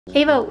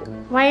Ava,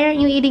 why aren't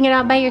you eating it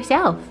all by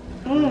yourself?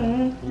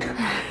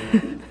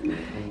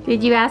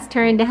 Did you ask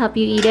Turin to help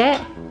you eat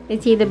it?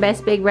 Is he the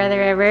best big brother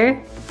ever?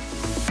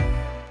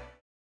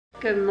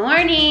 Good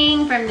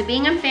morning from the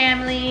Bingham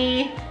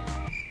family.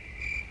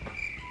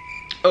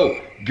 Oh,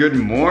 good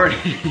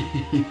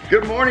morning.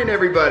 Good morning,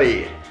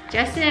 everybody.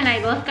 Justin and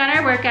I both got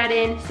our workout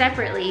in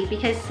separately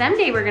because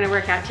someday we're gonna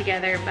work out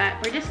together, but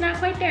we're just not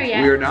quite there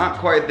yet. We're not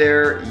quite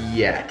there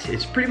yet.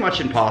 It's pretty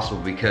much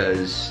impossible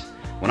because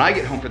when I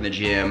get home from the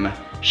gym,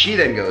 she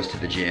then goes to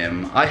the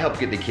gym. I help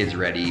get the kids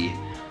ready.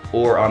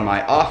 Or on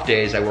my off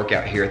days, I work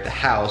out here at the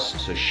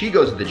house, so she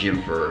goes to the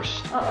gym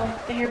first.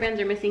 Uh-oh, the hairbands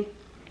are missing.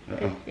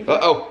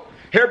 Uh-oh,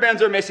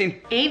 hairbands are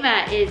missing.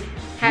 Ava is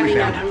having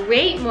a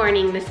great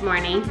morning this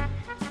morning.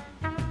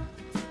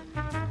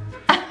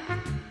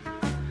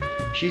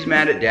 She's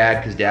mad at Dad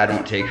because Dad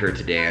won't take her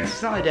to dance.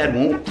 It's not like Dad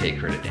won't take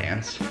her to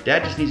dance.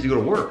 Dad just needs to go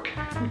to work.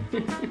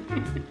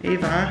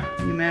 Ava,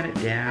 are you mad at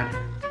Dad?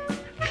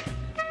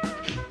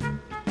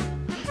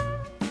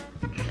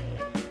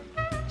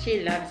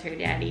 She loves her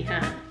daddy,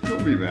 huh?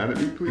 Don't be mad at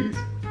me, please.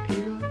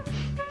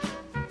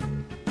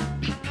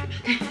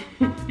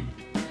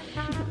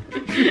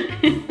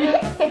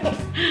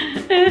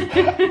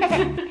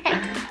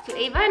 So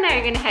Ava and I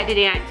are gonna head to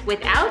dance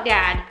without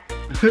Dad.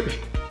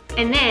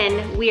 And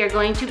then we are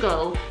going to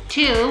go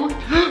to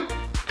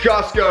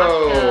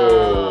Costco.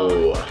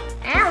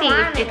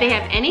 To see if they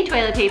have any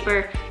toilet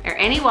paper or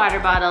any water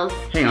bottles.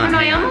 Hang on,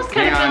 I almost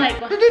kind of feel like...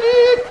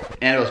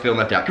 Annabelle's feeling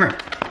left out. Come here.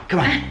 Come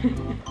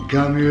on.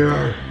 Come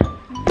here.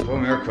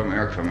 Come here, come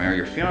here, come here.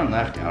 You're feeling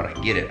left out. I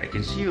get it. I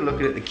can see you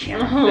looking at the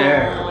camera.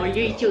 Oh,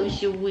 you're so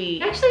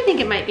sweet. I actually think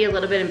it might be a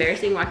little bit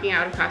embarrassing walking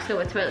out of Costco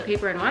with toilet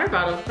paper and water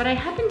bottles, but I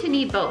happen to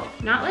need both.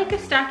 Not like a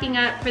stocking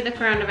up for the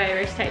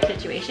coronavirus type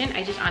situation.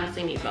 I just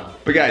honestly need both.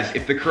 But guys,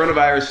 if the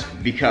coronavirus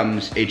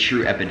becomes a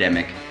true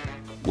epidemic,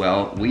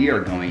 well, we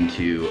are going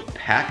to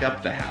pack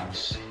up the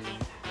house,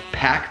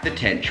 pack the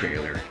tent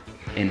trailer,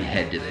 and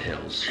head to the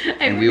hills.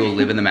 And we will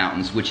live in the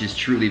mountains, which has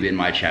truly been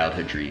my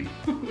childhood dream.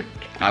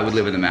 I would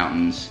live in the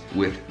mountains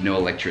with no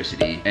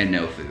electricity and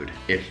no food,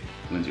 if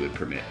Lindsay would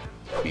permit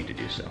me to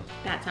do so.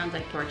 That sounds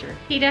like torture.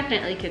 He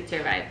definitely could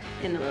survive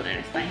in the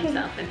wilderness by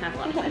himself and have a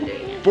lot of fun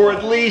doing it. For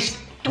at least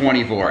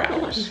 24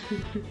 hours.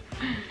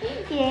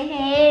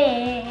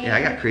 Yeah,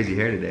 I got crazy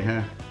hair today,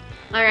 huh?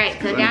 All right,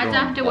 so Dad's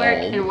off to work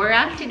and we're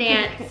off to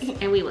dance,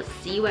 and we will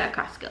see you at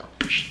Costco.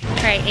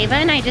 All right, Ava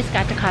and I just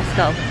got to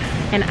Costco,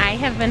 and I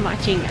have been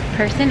watching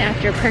person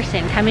after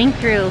person coming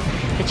through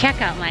the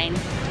checkout line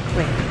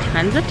with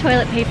tons of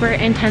toilet paper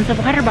and tons of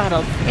water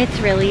bottles. It's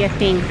really a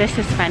thing. This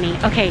is funny.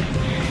 Okay,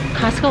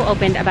 Costco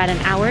opened about an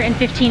hour and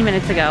 15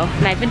 minutes ago,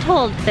 and I've been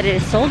told that it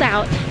is sold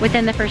out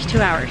within the first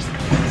 2 hours.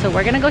 So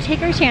we're gonna go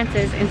take our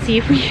chances and see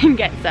if we can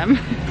get some.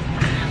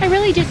 I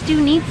really just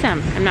do need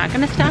some. I'm not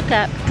gonna stock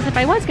up, because if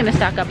I was gonna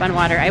stock up on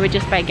water, I would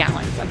just buy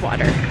gallons of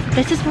water.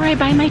 This is where I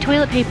buy my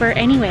toilet paper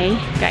anyway.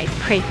 Guys,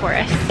 pray for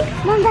us.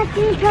 Mom, that's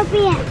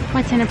inappropriate.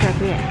 What's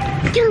inappropriate?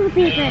 Toilet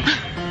paper.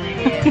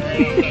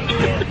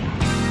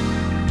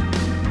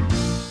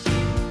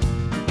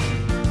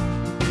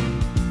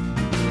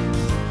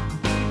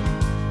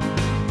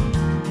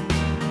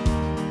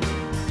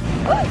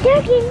 Oh,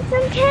 they're getting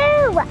some too.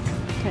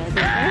 Toilet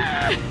paper?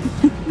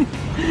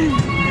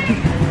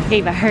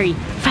 Ava, hurry.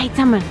 Fight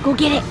someone. Go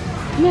get it.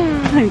 No,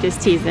 I'm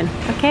just teasing.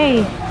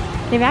 Okay.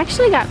 They've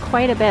actually got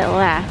quite a bit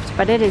left,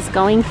 but it is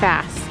going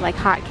fast, like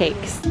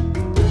hotcakes.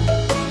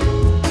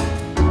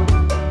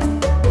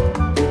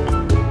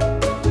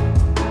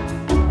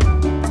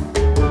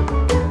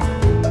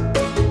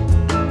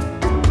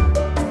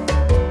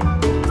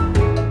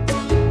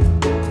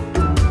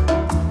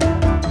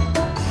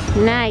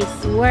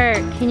 Nice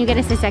work. Can you get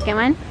us a second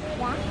one?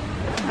 Yeah.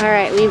 All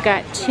right, we've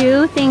got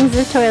 2 things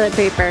of toilet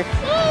paper.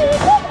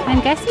 I'm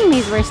guessing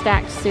these were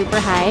stacked super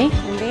high,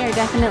 and they are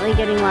definitely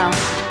getting low.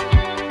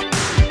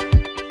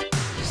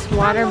 Just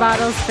water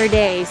bottles for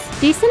days.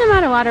 Decent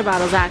amount of water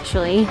bottles,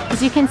 actually.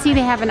 As you can see,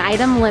 they have an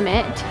item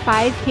limit,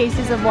 5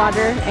 cases of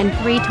water and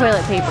 3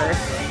 toilet paper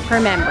per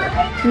member.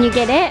 Can you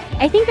get it?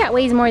 I think that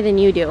weighs more than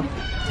you do.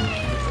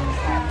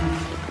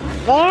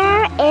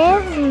 There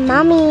is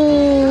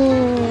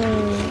Mommy.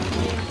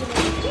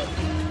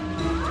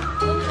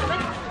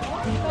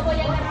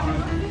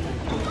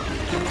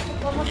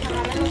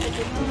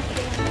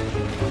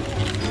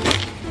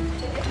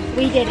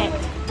 We did it.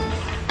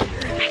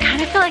 I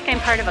kind of feel like I'm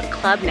part of a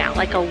club now,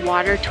 like a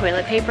water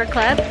toilet paper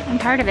club. I'm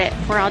part of it.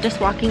 We're all just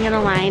walking in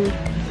a line,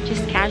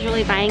 just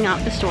casually buying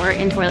out the store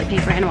in toilet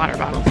paper and water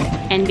bottles.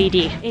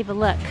 NBD. Ava,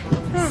 look.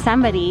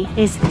 Somebody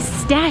is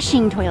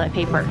stashing toilet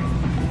paper.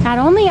 Not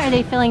only are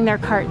they filling their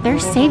cart, they're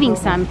saving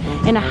some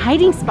in a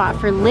hiding spot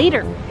for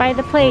later by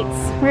the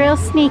plates. Real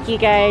sneaky,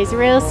 guys,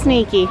 real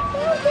sneaky.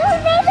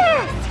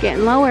 It's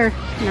getting lower.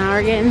 Now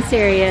we're getting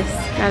serious.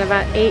 Got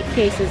about 8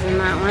 cases in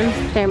that one.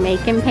 They're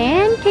making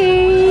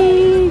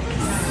pancakes.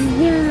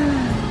 Yeah.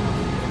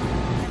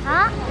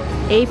 Huh?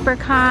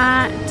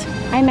 Apricot.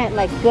 I meant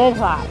like good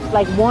hot,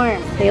 like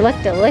warm. They look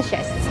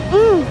delicious.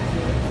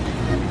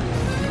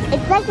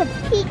 It's like a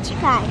peach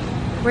pie.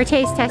 We're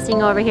taste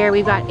testing over here.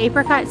 We've got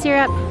apricot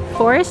syrup,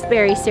 forest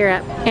berry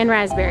syrup, and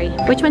raspberry.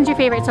 Which one's your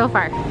favorite so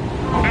far?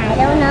 I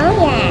don't know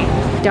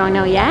yet. Don't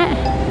know yet?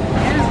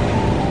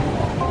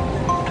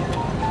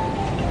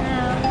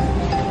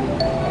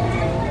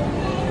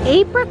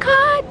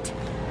 Apricot?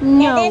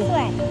 No. This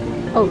one.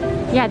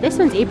 Oh, yeah, this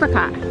one's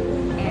apricot.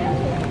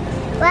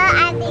 Well,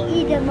 I have to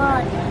eat them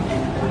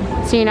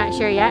all. So you're not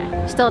sure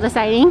yet? Still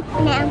deciding?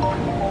 No.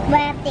 But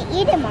I have to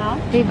eat them all.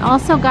 They've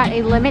also got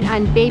a limit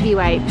on baby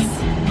wipes.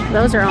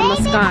 Those are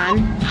almost gone.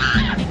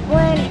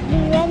 When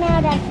we run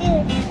out of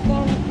food,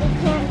 then we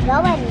can't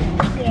go in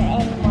here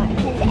anymore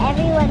because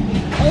everyone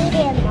ate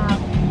them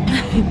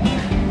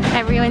all.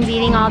 Everyone's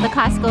eating all the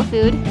Costco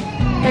food.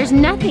 There's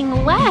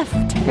nothing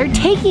left. They're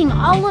taking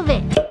all of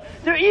it.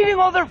 They're eating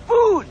all their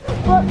food!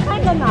 Well,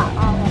 kind of not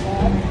all of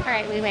it. All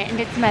right, we went and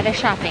did some other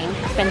shopping.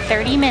 It's been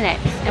 30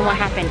 minutes, and what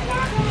happened?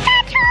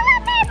 The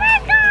toilet paper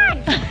is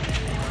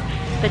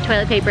gone! The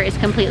toilet paper is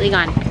completely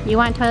gone. You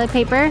want toilet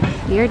paper?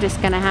 You're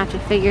just gonna have to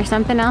figure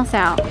something else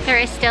out. There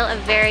is still a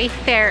very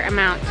fair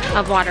amount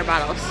of water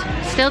bottles.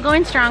 Still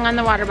going strong on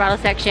the water bottle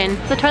section.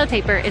 The toilet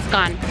paper is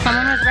gone.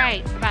 Someone was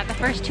right about the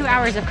first 2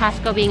 hours of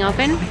Costco being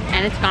open,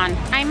 and it's gone.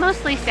 I'm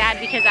mostly sad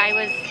because I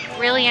was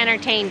really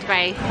entertained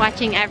by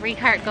watching every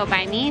cart go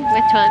by me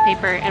with toilet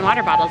paper and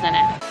water bottles in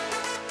it.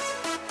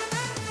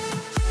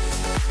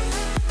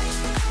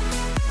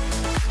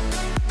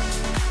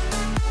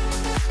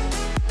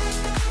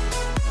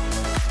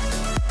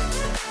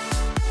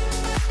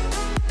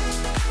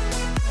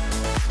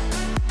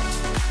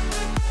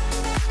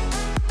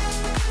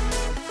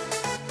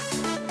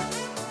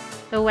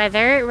 The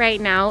weather right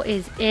now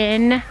is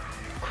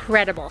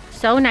incredible.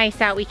 So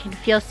nice out. We can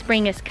feel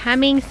spring is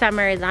coming.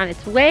 Summer is on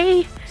its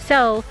way.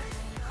 So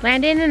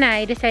Landon and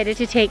I decided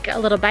to take a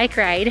little bike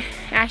ride.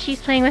 Ashley's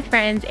playing with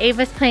friends.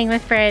 Ava's playing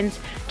with friends.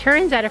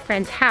 Turin's at a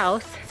friend's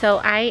house. So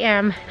I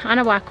am on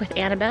a walk with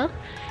Annabelle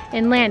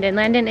and Landon.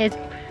 Landon is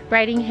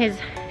riding his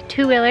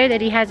two-wheeler that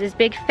he has his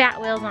big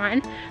fat wheels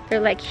on. They're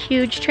like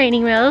huge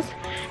training wheels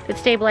that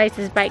stabilize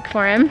his bike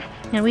for him.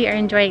 And we are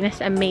enjoying this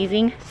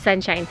amazing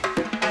sunshine.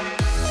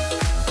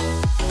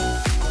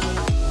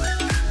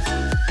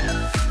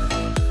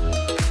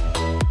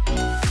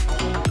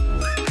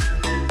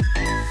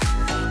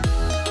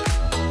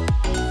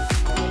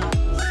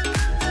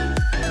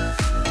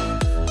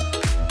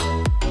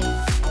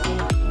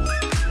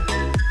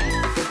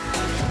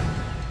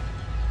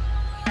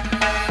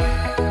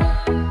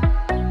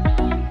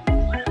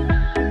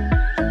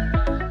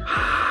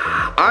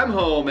 I'm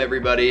home,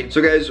 everybody.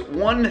 So guys,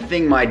 one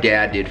thing my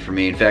dad did for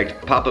me, in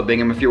fact, Papa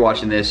Bingham, if you're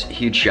watching this,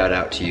 huge shout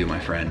out to you, my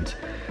friend.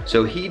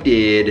 So he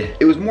did,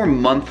 it was more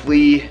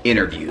monthly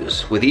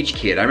interviews with each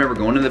kid. I remember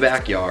going in the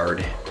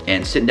backyard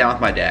and sitting down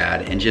with my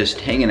dad and just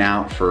hanging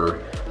out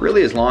for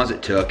really as long as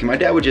it took. And my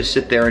dad would just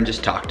sit there and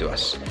just talk to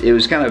us. It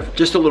was kind of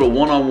just a little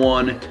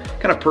one-on-one,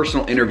 kind of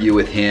personal interview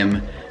with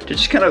him to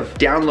just kind of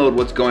download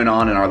what's going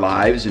on in our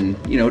lives and,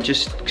 you know,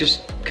 just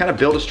kind of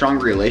build a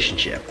stronger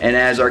relationship. And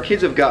as our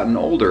kids have gotten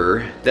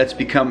older, that's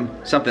become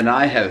something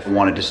I have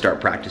wanted to start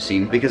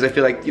practicing because I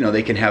feel like, you know,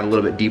 they can have a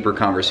little bit deeper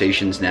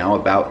conversations now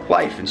about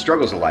life and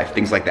struggles of life,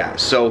 things like that.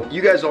 So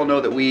you guys all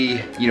know that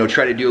we, you know,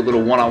 try to do a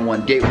little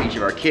one-on-one date with each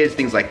of our kids,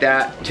 things like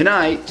that.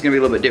 Tonight, it's gonna be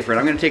a little bit different.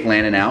 I'm gonna take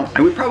Landon out,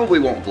 and we probably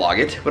won't vlog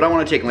it, but I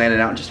wanna take Landon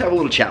out and just have a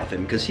little chat with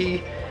him because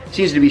he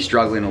seems to be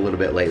struggling a little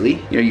bit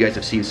lately. You know, you guys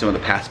have seen some of the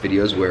past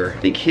videos where I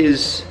think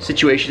his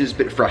situation is a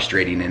bit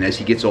frustrating, and as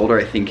he gets older,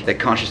 I think that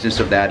consciousness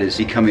of that is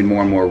becoming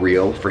more and more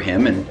real for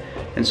him, and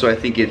so I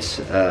think it's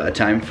a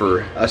time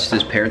for us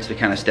as parents to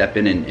kind of step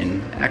in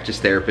and act as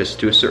therapists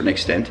to a certain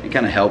extent and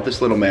kind of help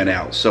this little man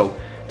out. So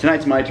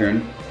tonight's my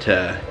turn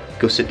to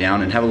go sit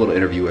down and have a little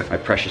interview with my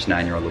precious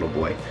 9-year-old little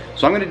boy.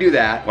 So I'm gonna do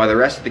that while the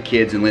rest of the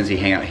kids and Lindsay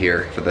hang out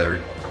here for the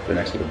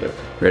next little bit.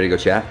 Ready to go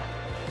chat?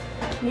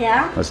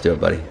 Yeah. Let's do it,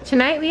 buddy.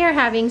 Tonight we are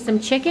having some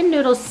chicken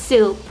noodle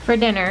soup for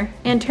dinner,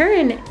 and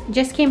Turin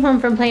just came home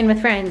from playing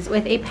with friends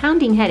with a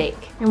pounding headache,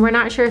 and we're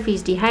not sure if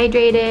he's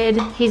dehydrated.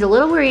 He's a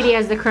little worried he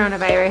has the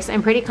coronavirus.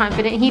 I'm pretty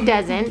confident he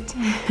doesn't,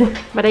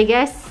 but I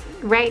guess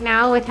right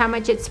now with how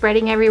much it's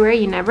spreading everywhere,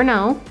 you never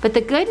know. But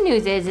the good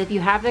news is if you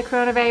have the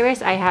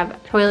coronavirus, I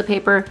have toilet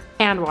paper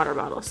and water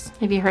bottles.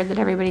 Have you heard that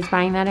everybody's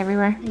buying that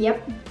everywhere?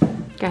 Yep.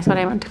 Guess what?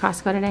 I went to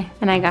Costco today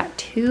and I got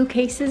 2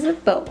 cases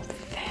of both.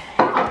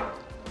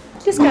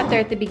 Just got there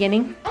at the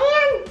beginning.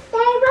 And they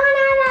run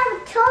out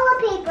of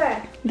toilet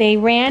paper. They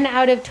ran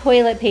out of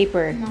toilet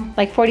paper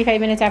like 45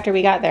 minutes after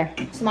we got there.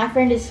 So my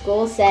friend at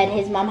school said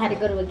his mom had to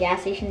go to a gas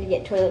station to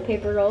get toilet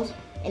paper rolls,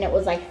 and it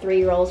was like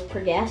 3 rolls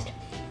per guest.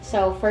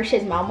 So first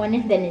his mom went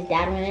in, then his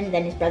dad went in,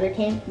 then his brother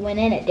went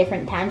in at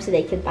different times so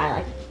they could buy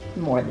like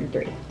more than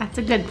 3. That's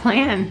a good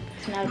plan.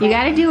 You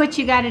gotta do what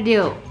you gotta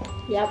do.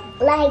 Yep.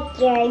 Like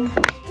your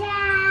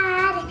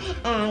dad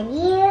and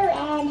you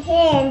and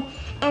him.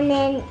 And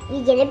then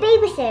you get a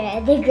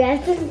babysitter. They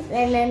grab them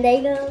and then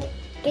they go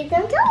get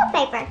some toilet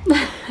paper.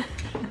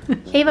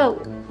 Ava,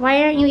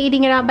 why aren't you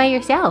eating it all by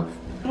yourself?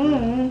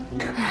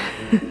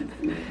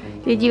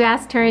 Did you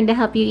ask Turin to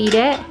help you eat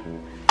it?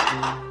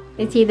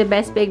 Is he the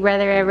best big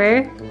brother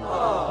ever?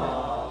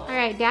 All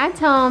right, Dad's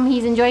home.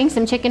 He's enjoying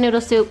some chicken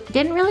noodle soup.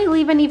 Didn't really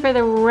leave any for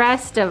the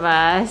rest of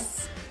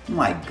us.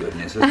 My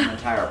goodness, there's an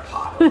entire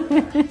pot.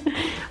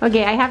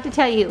 Okay, I have to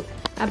tell you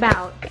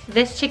about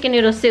this chicken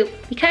noodle soup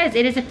because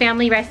it is a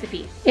family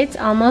recipe. It's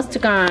almost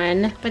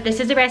gone, but this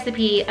is a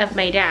recipe of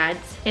my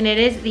dad's, and it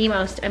is the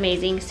most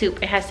amazing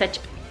soup. It has such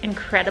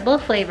incredible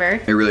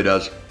flavor. It really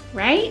does.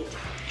 Right?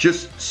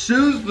 Just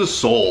soothes the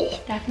soul.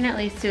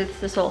 Definitely soothes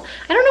the soul.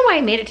 I don't know why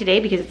I made it today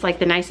because it's like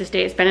the nicest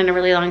day it's been in a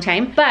really long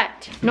time.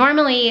 But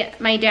normally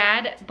my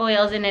dad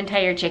boils an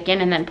entire chicken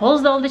and then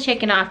pulls all the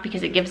chicken off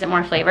because it gives it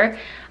more flavor.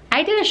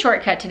 I did a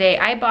shortcut today.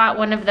 I bought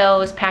one of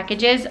those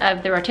packages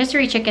of the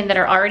rotisserie chicken that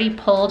are already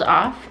pulled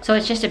off. So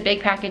it's just a big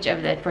package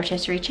of the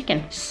rotisserie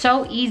chicken.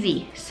 So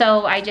easy.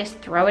 So I just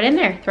throw it in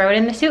there, throw it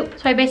in the soup.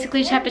 So I basically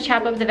just have to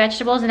chop up the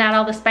vegetables and add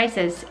all the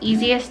spices.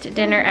 Easiest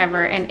dinner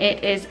ever, and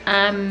it is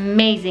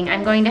amazing.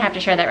 I'm going to have to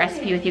share that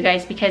recipe with you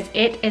guys because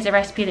it is a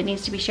recipe that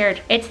needs to be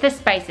shared. It's the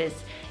spices.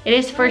 It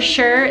is for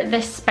sure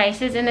the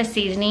spices and the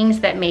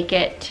seasonings that make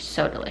it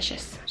so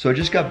delicious. So I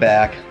just got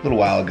back a little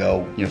while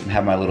ago, from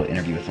having my little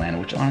interview with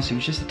Landon, which honestly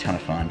was just a ton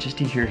of fun, just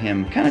to hear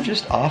him kind of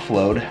just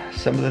offload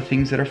some of the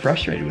things that are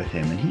frustrated with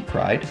him, and he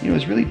cried.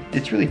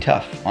 It's really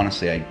tough,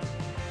 honestly.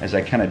 As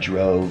I kind of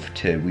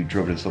we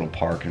drove to this little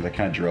park, and as I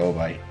kind of drove,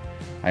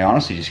 I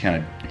honestly just kind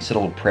of said a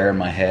little prayer in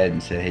my head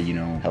and said, hey,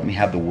 help me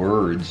have the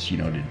words,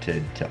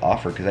 to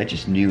offer, because I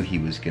just knew he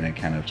was gonna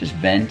kind of just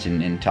vent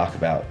and talk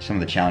about some of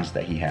the challenges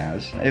that he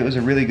has. It was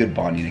a really good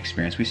bonding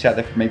experience. We sat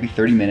there for maybe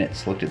 30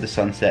 minutes, looked at the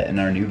sunset in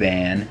our new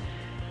van,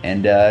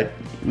 and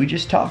we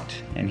just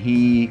talked. And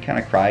he kind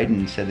of cried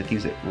and said the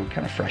things that were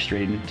kind of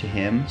frustrating to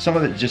him. Some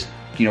of it just,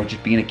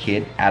 just being a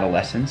kid,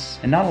 adolescence,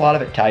 and not a lot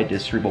of it tied to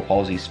cerebral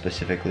palsy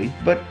specifically,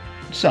 but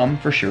some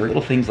for sure.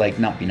 Little things like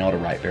not being able to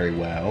write very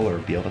well or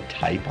be able to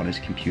type on his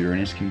computer in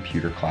his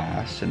computer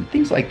class and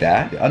things like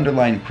that. The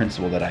underlying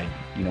principle that I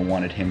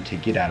wanted him to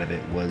get out of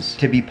it was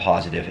to be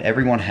positive.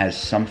 Everyone has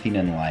something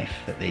in life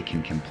that they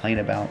can complain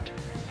about,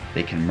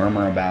 they can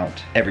murmur about.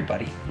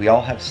 Everybody. We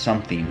all have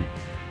something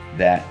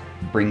that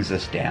brings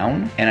us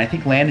down, and I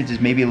think Landon's is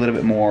maybe a little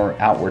bit more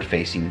outward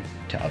facing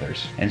to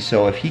others. And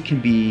so if he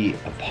can be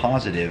a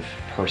positive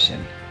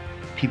person,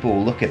 people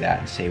will look at that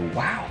and say,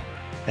 wow,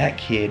 that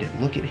kid,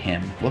 look at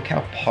him, look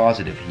how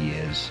positive he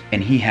is.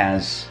 And he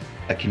has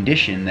a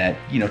condition that,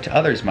 to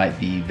others might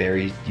be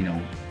very,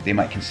 they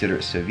might consider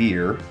it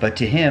severe, but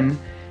to him,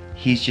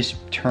 he's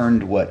just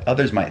turned what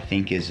others might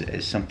think is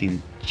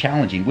something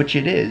challenging, which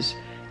it is,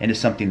 into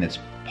something that's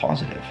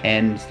positive.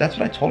 And that's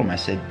what I told him. I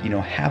said,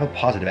 have a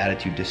positive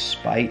attitude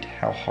despite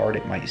how hard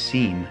it might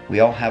seem. We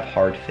all have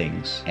hard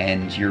things,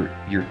 and you're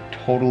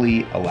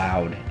totally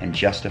allowed and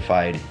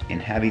justified in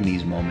having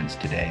these moments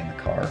today in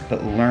the car.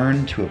 But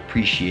learn to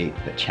appreciate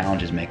that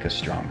challenges make us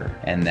stronger,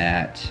 and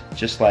that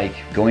just like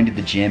going to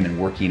the gym and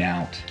working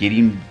out,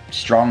 getting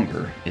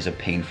stronger is a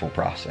painful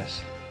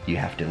process. You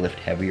have to lift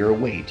heavier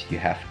weight. You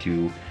have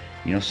to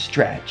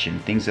stretch and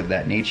things of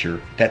that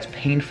nature. That's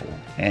painful.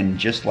 And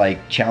just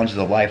like challenges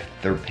of life,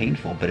 they're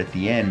painful, but at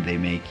the end, they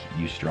make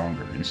you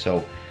stronger. And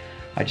so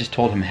I just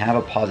told him, have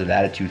a positive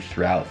attitude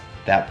throughout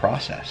that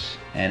process.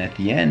 And at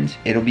the end,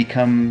 it'll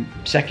become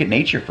second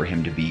nature for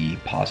him to be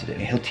positive.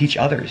 He'll teach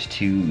others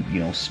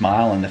to,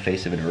 smile in the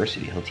face of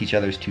adversity. He'll teach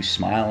others to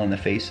smile in the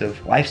face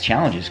of life's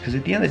challenges, because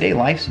at the end of the day,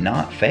 life's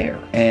not fair.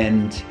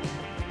 And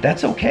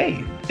that's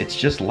okay. It's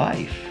just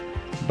life.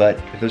 But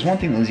if there's one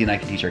thing Lindsay and I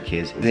can teach our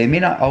kids, they may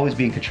not always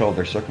be in control of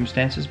their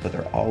circumstances, but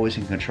they're always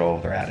in control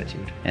of their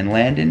attitude. And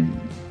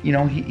Landon,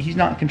 he's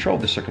not in control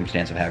of the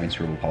circumstance of having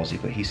cerebral palsy,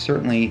 but he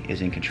certainly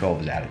is in control of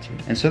his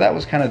attitude. And so that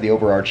was kind of the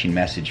overarching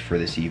message for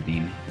this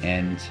evening.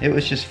 And it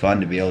was just fun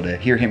to be able to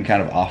hear him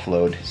kind of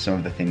offload some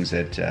of the things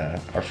that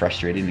are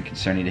frustrating and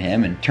concerning to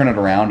him, and turn it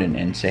around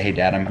and say, hey,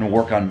 Dad, I'm going to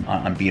work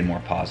on being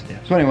more positive.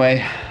 So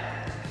anyway,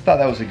 thought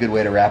that was a good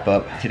way to wrap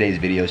up today's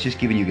video. It's just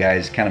giving you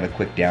guys kind of a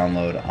quick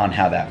download on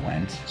how that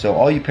went. So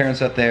all you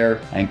parents out there,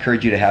 I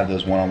encourage you to have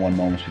those one-on-one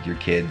moments with your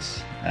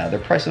kids. They're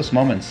priceless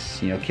moments.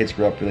 Kids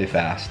grow up really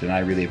fast, and I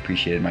really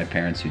appreciated my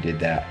parents who did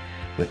that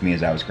with me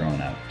as I was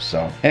growing up.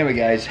 So anyway,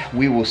 guys,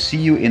 we will see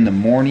you in the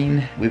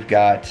morning. We've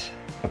got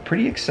a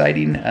pretty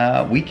exciting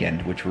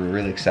weekend, which we're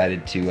really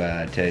excited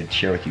to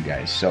share with you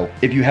guys. So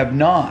if you have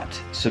not,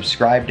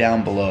 subscribe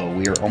down below.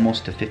 We are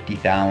almost to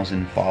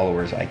 50,000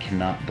 followers. I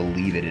cannot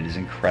believe it. It is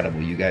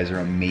incredible. You guys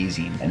are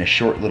amazing. In a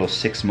short little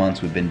 6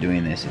 months we've been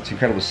doing this, it's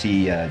incredible to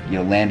see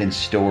Landon's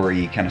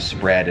story kind of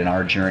spread in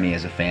our journey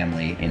as a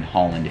family in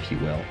Holland, if you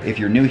will. If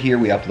you're new here,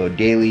 we upload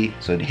daily,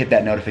 so hit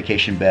that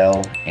notification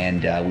bell,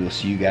 and we will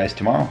see you guys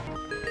tomorrow.